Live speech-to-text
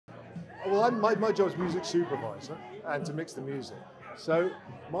well, my job is music supervisor and to mix the music. So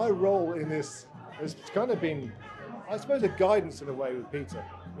my role in this has kind of been, I suppose, a guidance in a way with Peter.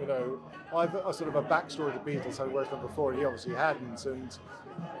 You know, I've a sort of a backstory to the Beatles, having worked on before, and he obviously hadn't. And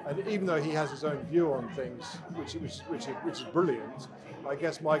even though he has his own view on things, which is brilliant, I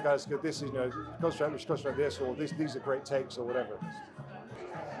guess my guys go, this is, you know, concentrate this, or these are great takes, or whatever.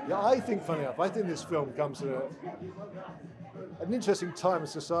 Yeah, I think, funny enough, I think this film comes at an interesting time in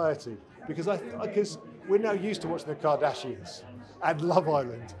society because we're now used to watching the Kardashians and Love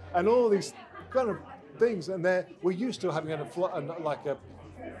Island and all these kind of things, and we're used to having a fly on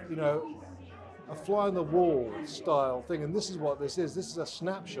the wall style thing, and this is what this is. This is a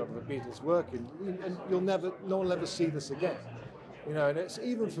snapshot of the Beatles working, and no one will ever see this again. You know, and it's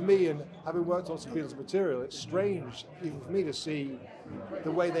even for me, and having worked on some Beatles material, it's strange even for me to see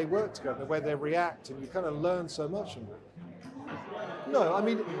the way they work together, the way they react, and you kind of learn so much from them. No, I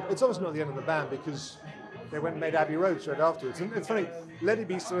mean, it's obviously not the end of the band because they went and made Abbey Road straight afterwards. And it's funny, Let It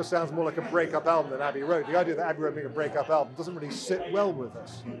Be sort of sounds more like a break-up album than Abbey Road. The idea that Abbey Road being a break-up album doesn't really sit well with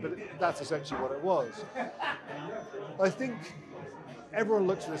us, but that's essentially what it was. I think everyone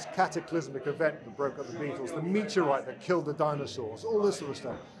looks at this cataclysmic event that broke up the Beatles, the meteorite that killed the dinosaurs, all this sort of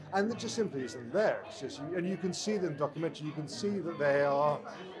stuff, and it just simply isn't there. It's just, and you can see them in the documentary, you can see that they are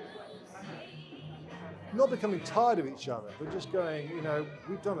not becoming tired of each other, but just going, you know,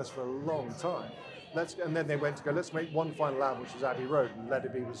 we've done this for a long time. And then they went to go, let's make one final album, which was Abbey Road, and Let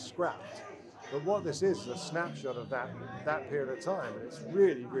It Be was scrapped. But what this is a snapshot of that period of time, and it's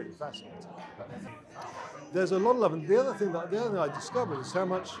really, really fascinating. There's a lot of love, and the other thing I discovered is how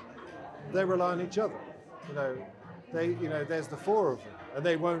much they rely on each other. There's the four of them, and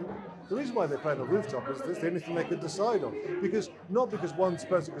they won't. The reason why they play on the rooftop is that's the only thing they could decide on, not because one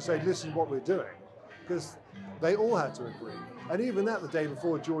person could say, "This is what we're doing," because they all had to agree. And even that, the day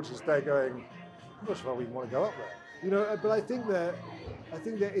before, George is there going, "I'm not sure if we even want to go up there," you know. But I think that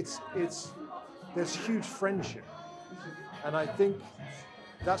there's huge friendship, and I think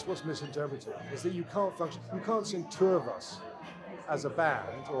that's what's misinterpreted, is that you can't function, you can't sing two of us as a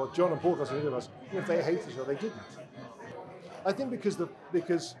band, or John and Paul can't sing two of us, if they hate each other. They didn't. I think because the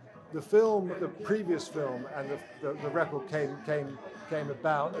previous film, and the record came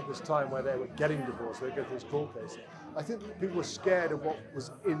about at this time where they were getting divorced, they go through this court case. I think people were scared of what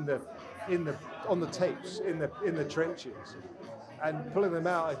was on the tapes, in the trenches, and pulling them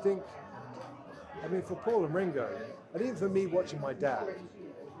out. I mean, for Paul and Ringo, and even for me watching my dad,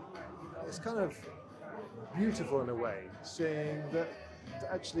 it's kind of beautiful in a way, seeing that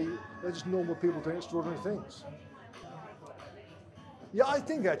actually they're just normal people doing extraordinary things. Yeah, I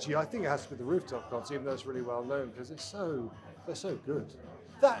think it has to be the rooftop concert, even though it's really well known, because they're so good.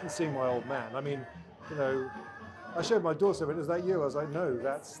 That and seeing my old man. I mean, you know, I showed my daughter, but is that you? I was like, no,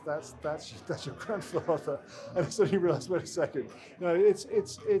 that's your grandfather. And I suddenly realised, wait a second. No, it's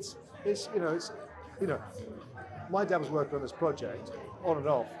my dad was working on this project on and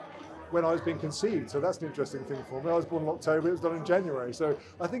off when I was being conceived, so that's an interesting thing for me. I was born in October, it was done in January, so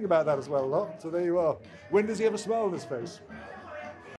I think about that as well a lot. So there you are. When does he have a smile on his face?